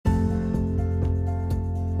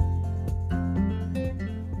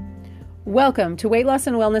Welcome to Weight Loss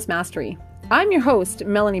and Wellness Mastery. I'm your host,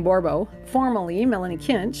 Melanie Borbo, formerly Melanie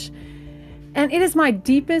Kinch, and it is my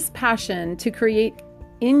deepest passion to create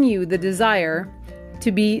in you the desire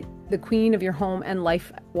to be the queen of your home and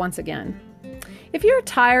life once again. If you're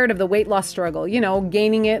tired of the weight loss struggle,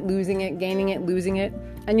 gaining it, losing it, gaining it, losing it,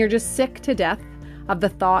 and you're just sick to death of the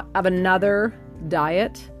thought of another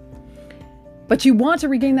diet, but you want to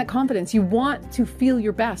regain that confidence, you want to feel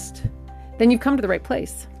your best, then you've come to the right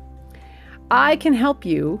place. I can help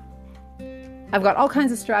you. I've got all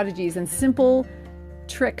kinds of strategies and simple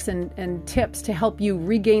tricks and tips to help you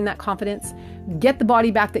regain that confidence, get the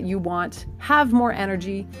body back that you want, have more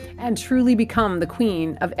energy, and truly become the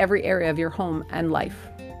queen of every area of your home and life.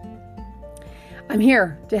 I'm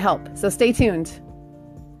here to help, so stay tuned.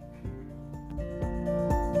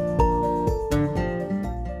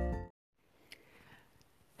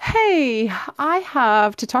 Hey, I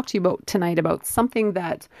have to talk to you tonight about something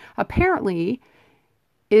that apparently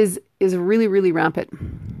is really, really rampant.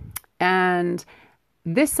 And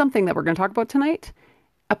this something that we're going to talk about tonight,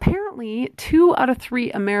 apparently 2 out of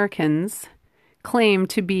 3 Americans claim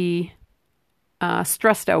to be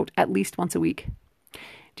stressed out at least once a week.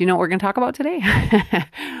 Do you know what we're going to talk about today?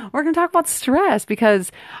 We're going to talk about stress,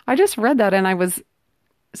 because I just read that and I was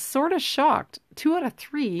sort of shocked. 2 out of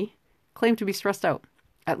 3 claim to be stressed out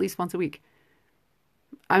at least once a week.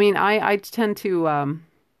 I mean, I tend to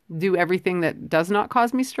do everything that does not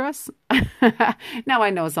cause me stress. Now,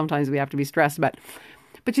 I know sometimes we have to be stressed, but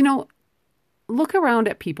look around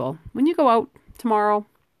at people. When you go out tomorrow,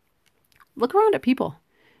 look around at people.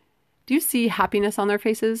 Do you see happiness on their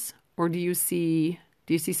faces, or do you see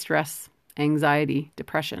stress, anxiety,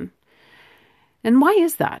 depression? And why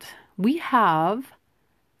is that? We have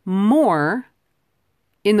more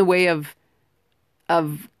in the way of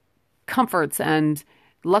comforts and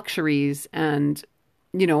luxuries and,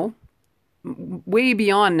 way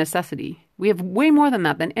beyond necessity. We have way more than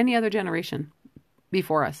that than any other generation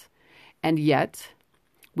before us. And yet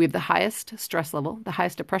we have the highest stress level, the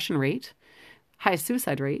highest depression rate, highest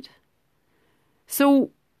suicide rate.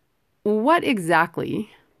 So what exactly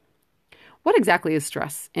is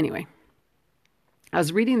stress anyway? I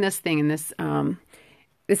was reading this thing in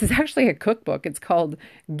this is actually a cookbook. It's called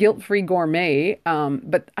Guilt-Free Gourmet.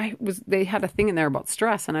 But they had a thing in there about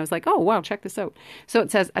stress, and I was like, oh, wow, check this out. So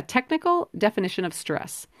it says, a technical definition of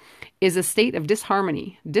stress is a state of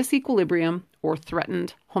disharmony, disequilibrium, or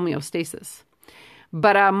threatened homeostasis.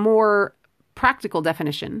 But a more practical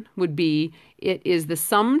definition would be, it is the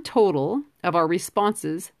sum total of our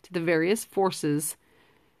responses to the various forces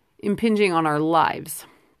impinging on our lives.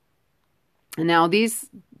 And now these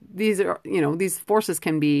are, these forces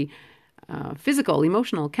can be physical,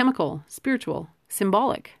 emotional, chemical, spiritual,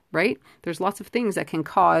 symbolic, right? There's lots of things that can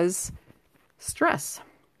cause stress.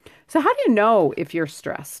 So how do you know if you're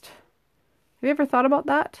stressed? Have you ever thought about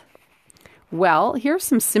that? Well, here are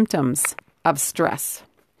some symptoms of stress.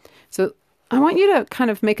 So I want you to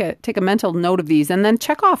kind of take a mental note of these, and then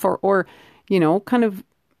check off or kind of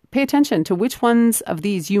pay attention to which ones of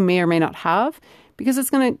these you may or may not have, because it's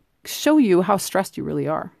going to show you how stressed you really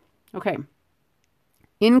are. Okay.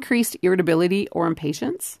 Increased irritability or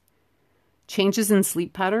impatience, changes in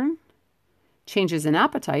sleep pattern, changes in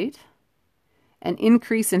appetite, an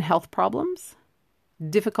increase in health problems,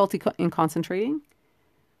 difficulty in concentrating,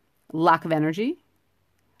 lack of energy,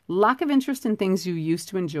 lack of interest in things you used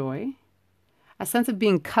to enjoy, a sense of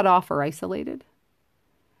being cut off or isolated,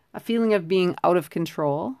 a feeling of being out of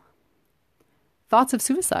control, thoughts of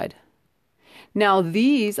suicide. Now,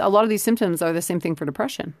 a lot of these symptoms are the same thing for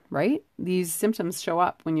depression, right? These symptoms show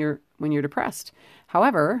up when you're depressed.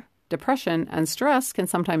 However, depression and stress can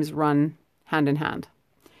sometimes run hand in hand.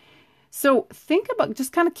 So think about,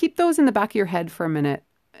 just kind of keep those in the back of your head for a minute,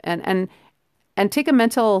 and take a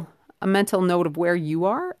mental note of where you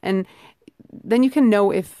are, and then you can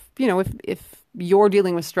know if you're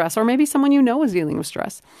dealing with stress, or maybe someone is dealing with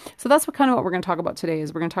stress. So that's what we're going to talk about today.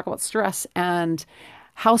 Is we're going to talk about stress and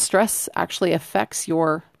how stress actually affects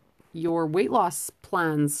your weight loss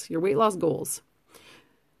plans, your weight loss goals.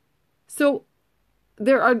 So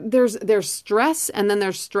there's stress, and then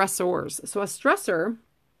there's stressors. So a stressor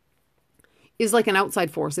is like an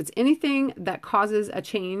outside force. It's anything that causes a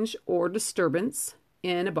change or disturbance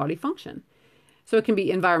in a body function. So it can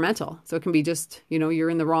be environmental. So it can be just, you're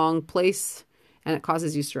in the wrong place and it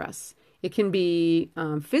causes you stress. It can be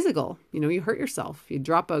physical. You hurt yourself. You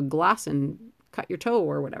drop a glass and cut your toe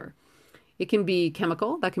or whatever. It can be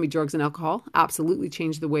chemical. That can be drugs and alcohol. Absolutely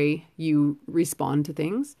change the way you respond to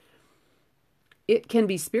things. It can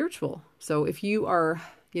be spiritual. So if you are,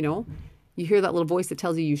 you hear that little voice that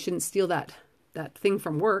tells you shouldn't steal that thing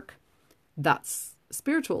from work, That's a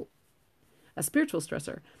spiritual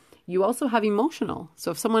stressor. You also have emotional.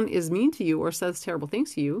 So if someone is mean to you or says terrible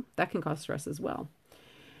things to you, that can cause stress as well.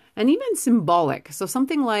 And even symbolic. So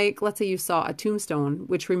something like, let's say you saw a tombstone,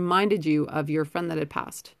 which reminded you of your friend that had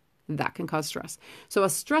passed. That can cause stress. So a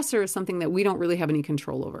stressor is something that we don't really have any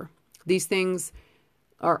control over. These things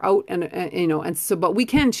are out and so, but we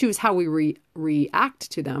can choose how we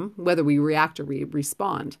react to them, whether we react or we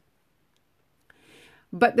respond.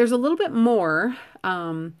 But there's a little bit more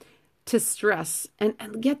to stress.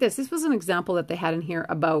 And get this was an example that they had in here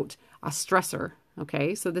about a stressor.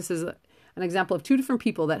 Okay, so this is an example of two different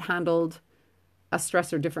people that handled a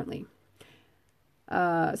stressor differently.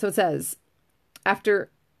 So it says,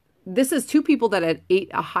 this is two people that had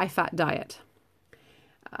ate a high-fat diet.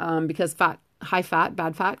 Because high fat,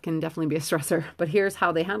 bad fat can definitely be a stressor. But here's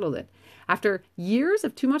how they handled it. After years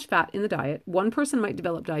of too much fat in the diet, one person might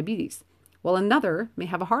develop diabetes, while another may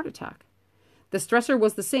have a heart attack. The stressor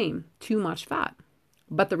was the same, too much fat,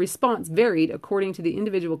 but the response varied according to the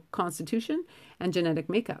individual constitution and genetic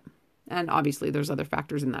makeup. And obviously there's other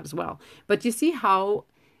factors in that as well. But you see how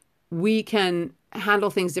we can handle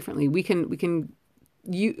things differently. We can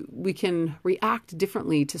react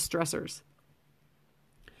differently to stressors.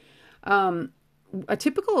 A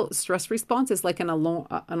typical stress response is like an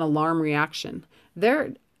alarm reaction.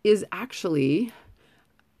 There is actually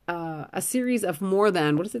a series of more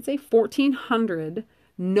than, 1,400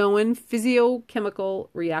 known physiochemical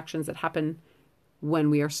reactions that happen when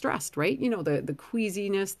we are stressed, right? You know, the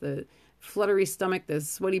queasiness, the fluttery stomach, the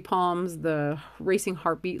sweaty palms, the racing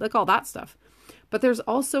heartbeat, like all that stuff. But there's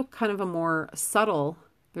also kind of more subtle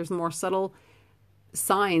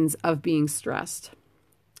signs of being stressed.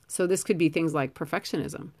 So this could be things like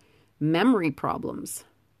perfectionism, memory problems,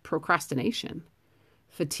 procrastination,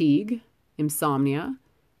 fatigue, insomnia,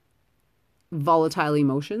 volatile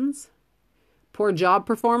emotions, poor job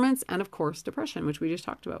performance, and of course, depression, which we just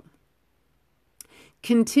talked about.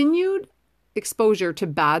 Continued exposure to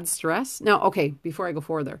bad stress. Now, okay, before I go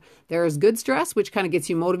further, there is good stress, which kind of gets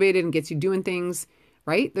you motivated and gets you doing things,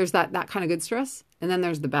 right? There's that kind of good stress. And then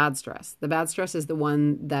there's the bad stress. The bad stress is the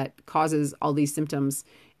one that causes all these symptoms.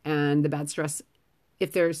 And the bad stress,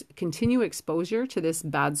 if there's continued exposure to this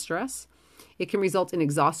bad stress, it can result in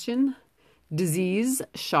exhaustion, disease,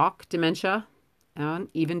 shock, dementia, and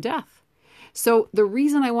even death. So the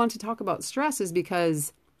reason I want to talk about stress is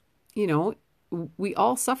because, you know, we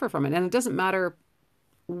all suffer from it. And it doesn't matter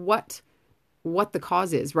what the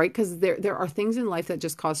cause is, right? Because there are things in life that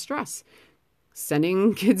just cause stress.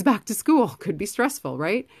 Sending kids back to school could be stressful,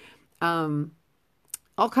 right?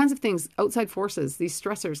 All kinds of things, outside forces, these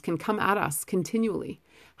stressors can come at us continually.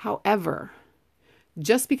 However,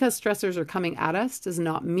 just because stressors are coming at us does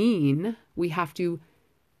not mean we have to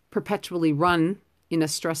perpetually run in a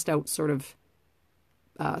stressed out sort of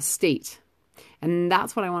state. And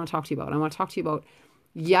that's what I want to talk to you about. I want to talk to you about,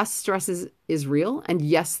 yes, stress is real. And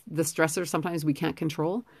yes, the stressors sometimes we can't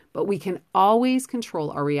control, but we can always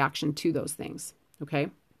control our reaction to those things. Okay.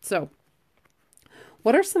 So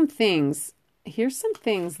what are some things? Here's some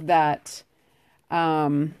things that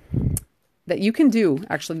that you can do.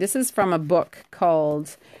 Actually, this is from a book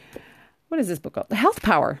called, what is this book called? The Health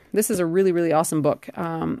Power. This is a really, really awesome book.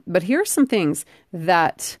 But here's some things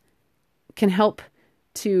that can help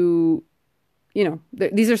to, you know,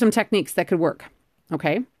 these are some techniques that could work.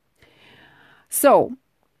 Okay. So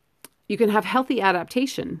you can have healthy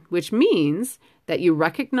adaptation, which means that you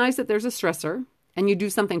recognize that there's a stressor and you do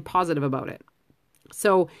something positive about it.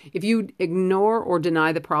 So if you ignore or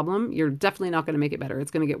deny the problem, you're definitely not going to make it better.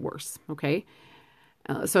 It's going to get worse. Okay.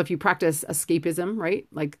 So if you practice escapism, right?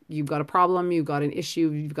 Like you've got a problem, you've got an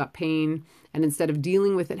issue, you've got pain, and instead of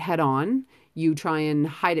dealing with it head on, you try and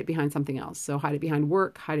hide it behind something else. So hide it behind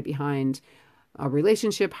work, hide it behind a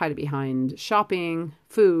relationship, hide it behind shopping,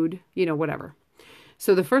 food, you know, whatever.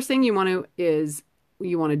 So the first thing you want to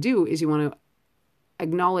do is you want to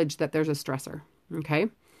acknowledge that there's a stressor. Okay.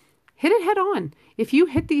 Hit it head on. If you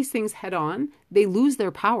hit these things head on, they lose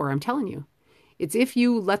their power. I'm telling you. It's if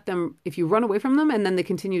you run away from them and then they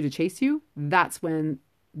continue to chase you, that's when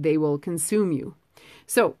they will consume you.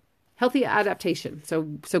 So healthy adaptation. So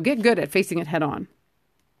get good at facing it head on.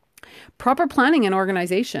 Proper planning and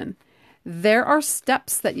organization. There are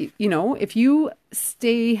steps that, you know, if you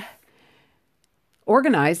stay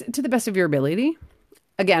organized to the best of your ability,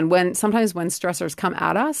 again, sometimes when stressors come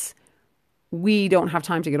at us, we don't have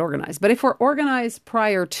time to get organized. But if we're organized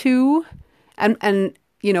prior to, and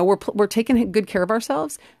you know, we're taking good care of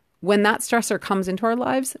ourselves, when that stressor comes into our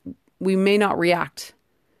lives, we may not react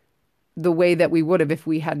the way that we would have if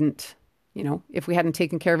we hadn't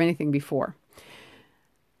taken care of anything before.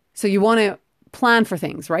 So you want to plan for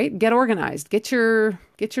things, right? Get organized. Get your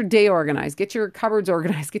day organized. Get your cupboards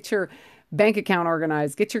organized. Get your bank account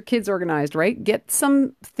organized. Get your kids organized, right? Get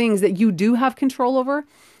some things that you do have control over.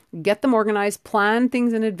 Get them organized. Plan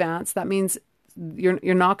things in advance. That means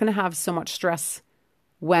you're not going to have so much stress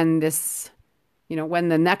when when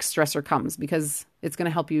the next stressor comes, because it's going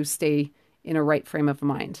to help you stay in a right frame of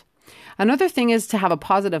mind. Another thing is to have a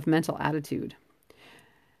positive mental attitude.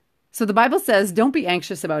 So the Bible says, don't be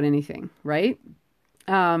anxious about anything, right?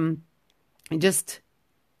 Just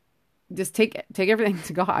take everything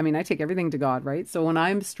to God. I mean, I take everything to God, right? So when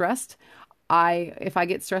I'm stressed, if I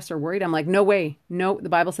get stressed or worried, I'm like, no way. No, the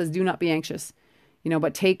Bible says, do not be anxious,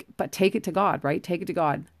 but take it to God, right? Take it to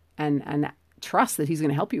God and trust that He's going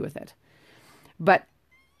to help you with it. But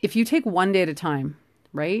if you take one day at a time,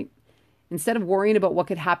 right? Instead of worrying about what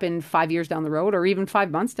could happen 5 years down the road or even 5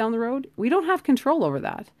 months down the road, we don't have control over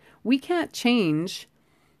that. We can't change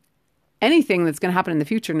anything that's going to happen in the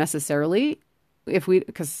future necessarily,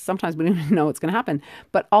 because sometimes we don't even know what's going to happen.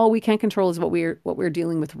 But all we can control is what we're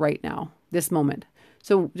dealing with right now, this moment.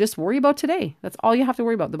 So just worry about today. That's all you have to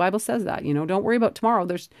worry about. The Bible says that, don't worry about tomorrow.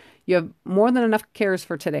 You have more than enough cares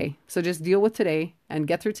for today. So just deal with today and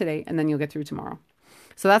get through today, and then you'll get through tomorrow.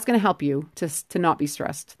 So that's going to help you to not be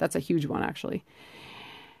stressed. That's a huge one, actually.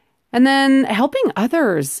 And then helping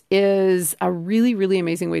others is a really, really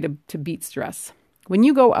amazing way to beat stress. When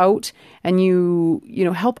you go out and you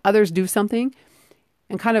help others do something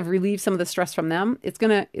and kind of relieve some of the stress from them, it's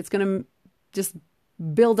gonna just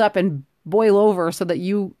build up and boil over so that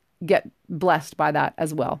you get blessed by that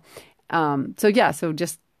as well. So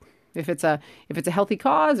just if it's a healthy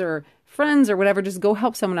cause or friends or whatever, just go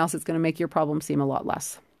help someone else. It's going to make your problem seem a lot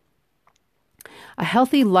less. A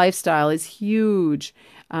healthy lifestyle is huge.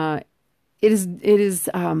 It is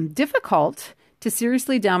difficult to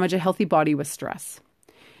seriously damage a healthy body with stress.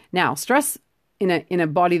 Now, stress in a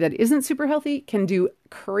body that isn't super healthy can do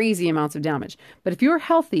crazy amounts of damage. But if you're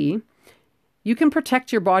healthy, you can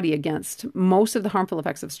protect your body against most of the harmful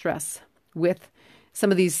effects of stress with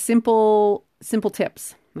some of these simple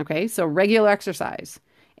tips. Okay, so regular exercise.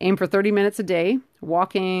 Aim for 30 minutes a day,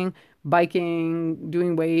 walking, biking,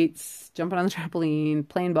 doing weights, jumping on the trampoline,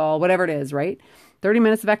 playing ball, whatever it is, right? 30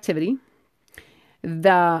 minutes of activity.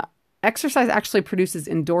 The exercise actually produces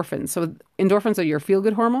endorphins. So endorphins are your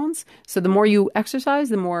feel-good hormones. So the more you exercise,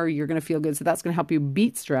 the more you're going to feel good. So that's going to help you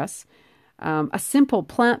beat stress. A simple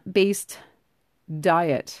plant-based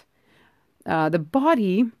diet. The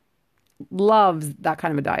body loves that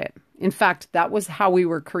kind of a diet. In fact, that was how we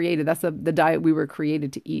were created. That's the diet we were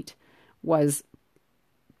created to eat, was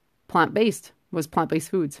plant-based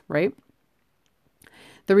foods, right?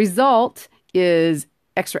 The result is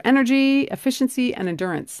extra energy, efficiency, and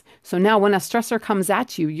endurance. So now when a stressor comes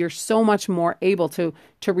at you, you're so much more able to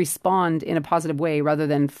respond in a positive way rather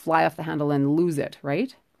than fly off the handle and lose it,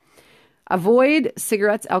 right? Avoid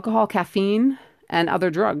cigarettes, alcohol, caffeine, and other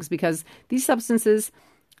drugs, because these substances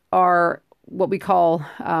are what we call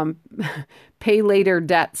pay later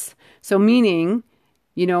debts. So meaning,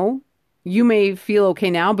 you may feel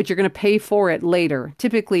okay now, but you're going to pay for it later,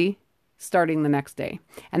 typically starting the next day.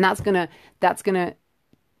 And that's going to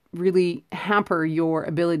really hamper your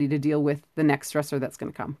ability to deal with the next stressor that's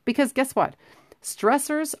going to come. Because guess what?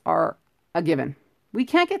 Stressors are a given. We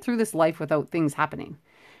can't get through this life without things happening.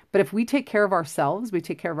 But if we take care of ourselves, we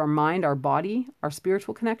take care of our mind, our body, our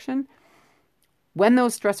spiritual connection, when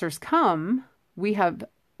those stressors come, we have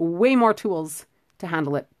way more tools to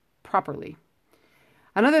handle it properly.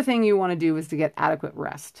 Another thing you want to do is to get adequate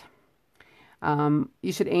rest.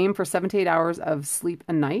 You should aim for 7 to 8 hours of sleep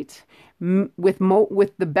a night, with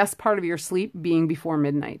the best part of your sleep being before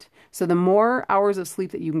midnight. So the more hours of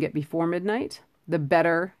sleep that you can get before midnight, the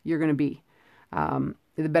better you're going to be. The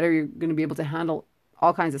better you're going to be able to handle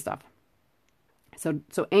all kinds of stuff. So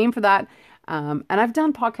aim for that. And I've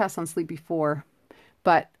done podcasts on sleep before,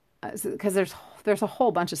 but because there's a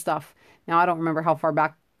whole bunch of stuff. Now, I don't remember how far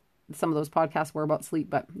back some of those podcasts were about sleep,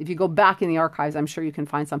 but if you go back in the archives, I'm sure you can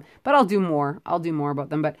find some. But I'll do more about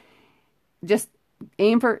them. But just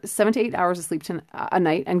aim for 7 to 8 hours of sleep a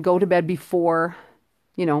night, and go to bed before,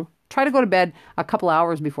 try to go to bed a couple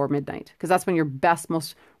hours before midnight, because that's when your best,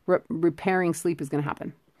 most repairing sleep is going to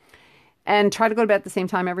happen. And try to go to bed at the same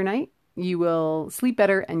time every night. You will sleep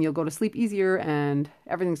better, and you'll go to sleep easier, and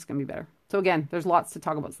everything's going to be better. So again, there's lots to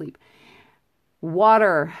talk about sleep.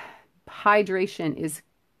 Water, hydration is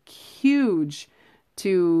huge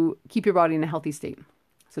to keep your body in a healthy state.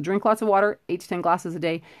 So drink lots of water, 8 to 10 glasses a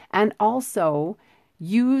day, and also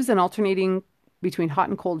use an alternating between hot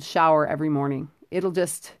and cold shower every morning. It'll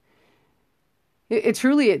just, it's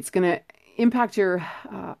going to impact your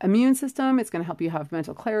immune system. It's going to help you have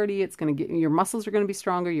mental clarity. It's going to get your muscles are going to be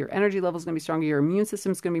stronger. Your energy levels are going to be stronger. Your immune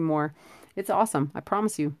system is going to be more. It's awesome. I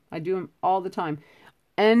promise you. I do them all the time.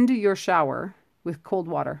 End your shower with cold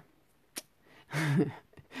water.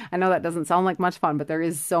 I know that doesn't sound like much fun, but there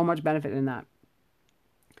is so much benefit in that.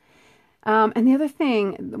 And the other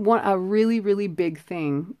thing, a really, really big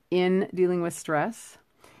thing in dealing with stress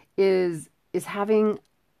is having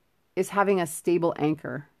a stable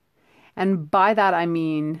anchor. And by that, I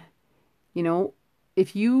mean,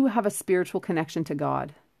 if you have a spiritual connection to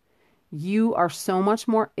God, you are so much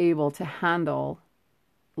more able to handle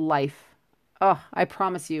life. Oh, I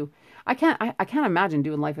promise you. I can't imagine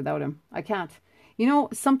doing life without him. I can't.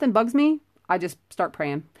 Something bugs me, I just start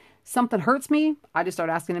praying. Something hurts me, I just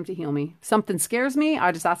start asking him to heal me. Something scares me,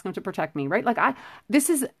 I just ask him to protect me, right? This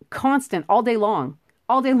is constant all day long,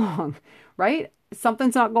 right?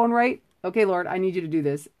 Something's not going right. Okay, Lord, I need you to do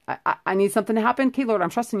this. I need something to happen. Okay, Lord,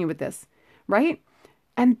 I'm trusting you with this, right?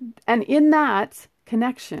 And in that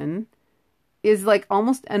connection is like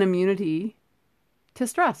almost an immunity to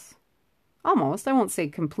stress. Almost, I won't say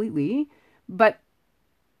completely, but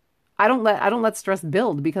I don't let stress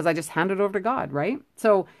build because I just hand it over to God, right?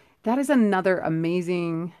 So that is another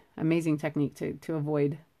amazing, amazing technique to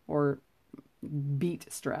avoid or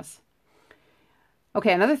beat stress.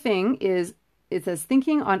 Okay, another thing is it says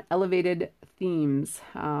thinking on elevated themes.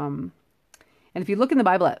 And if you look in the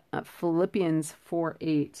Bible at Philippians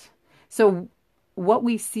 4:8, so what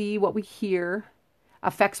we see, what we hear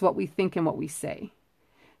affects what we think and what we say.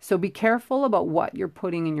 So be careful about what you're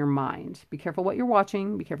putting in your mind. Be careful what you're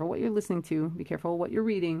watching. Be careful what you're listening to. Be careful what you're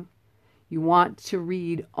reading. You want to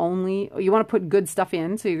you want to put good stuff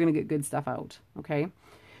in, so you're going to get good stuff out, okay?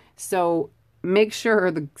 So make sure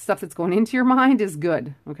the stuff that's going into your mind is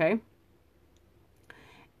good, okay?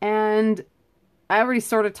 And I already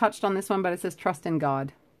sort of touched on this one, but it says trust in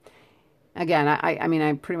God. Again,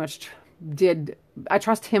 I pretty much I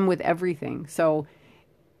trust him with everything. So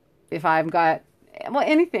if I've got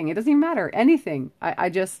anything, it doesn't even matter. Anything. I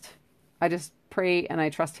just pray and I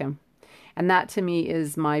trust him. And that to me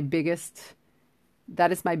is my biggest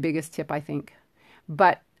tip, I think.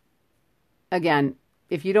 But again,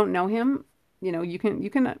 if you don't know him, you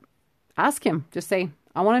can ask him. Just say,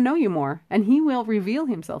 I want to know you more. And he will reveal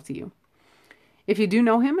himself to you. If you do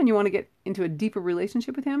know him and you want to get into a deeper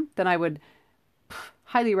relationship with him, then I would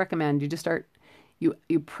highly recommend you just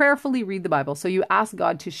you prayerfully read the Bible. So you ask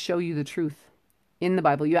God to show you the truth in the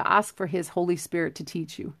Bible. You ask for his Holy Spirit to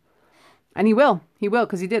teach you. And he will,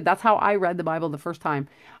 because he did. That's how I read the Bible the first time.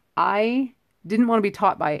 I didn't want to be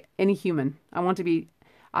taught by any human.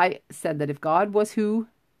 I said that if God was who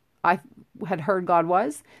I had heard God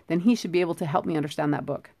was, then he should be able to help me understand that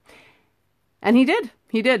book. And he did.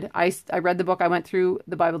 I read the book. I went through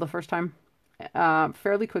the Bible the first time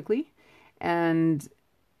fairly quickly. And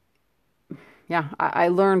yeah, I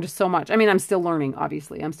learned so much. I mean, I'm still learning,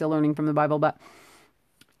 obviously. I'm still learning from the Bible, but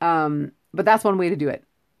that's one way to do it.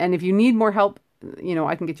 And if you need more help,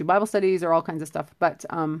 I can get you Bible studies or all kinds of stuff. But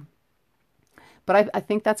I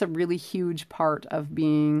think that's a really huge part of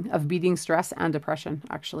beating stress and depression,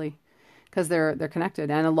 actually, because they're connected.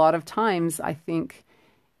 And a lot of times, I think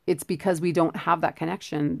it's because we don't have that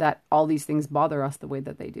connection that all these things bother us the way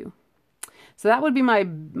that they do. So that would be my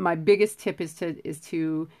biggest tip is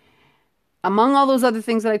to among all those other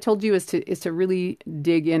things that I told you is to really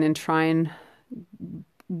dig in and try and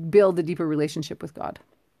build a deeper relationship with God.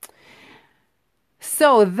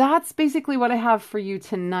 So that's basically what I have for you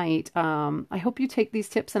tonight. I hope you take these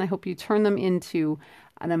tips and I hope you turn them into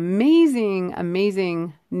an amazing,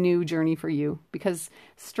 amazing new journey for you, because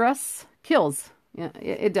stress kills. Yeah,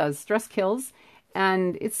 it does. Stress kills,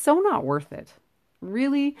 and it's so not worth it.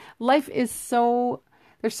 Really, life is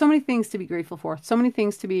there's so many things to be grateful for, so many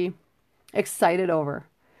things to be excited over.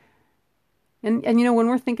 And when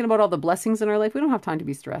we're thinking about all the blessings in our life, we don't have time to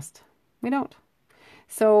be stressed. We don't.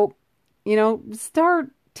 So, start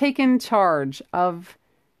taking charge of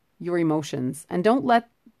your emotions and don't let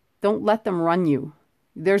them run you.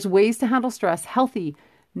 There's ways to handle stress, healthy,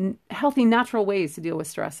 natural ways to deal with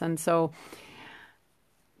stress. And so,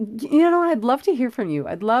 I'd love to hear from you.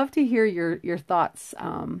 I'd love to hear your thoughts.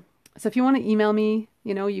 So if you want to email me,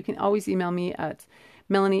 you can always email me at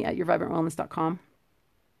melanie@yourvibrantwellness.com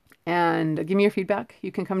and give me your feedback.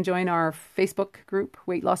 You can come join our Facebook group,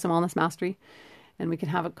 Weight Loss and Wellness Mastery, and we can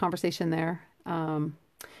have a conversation there.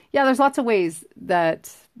 There's lots of ways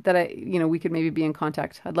that we could maybe be in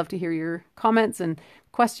contact. I'd love to hear your comments and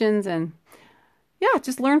questions and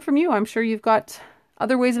just learn from you. I'm sure you've got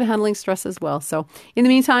other ways of handling stress as well. So in the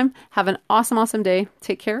meantime, have an awesome, awesome day.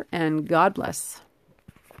 Take care and God bless.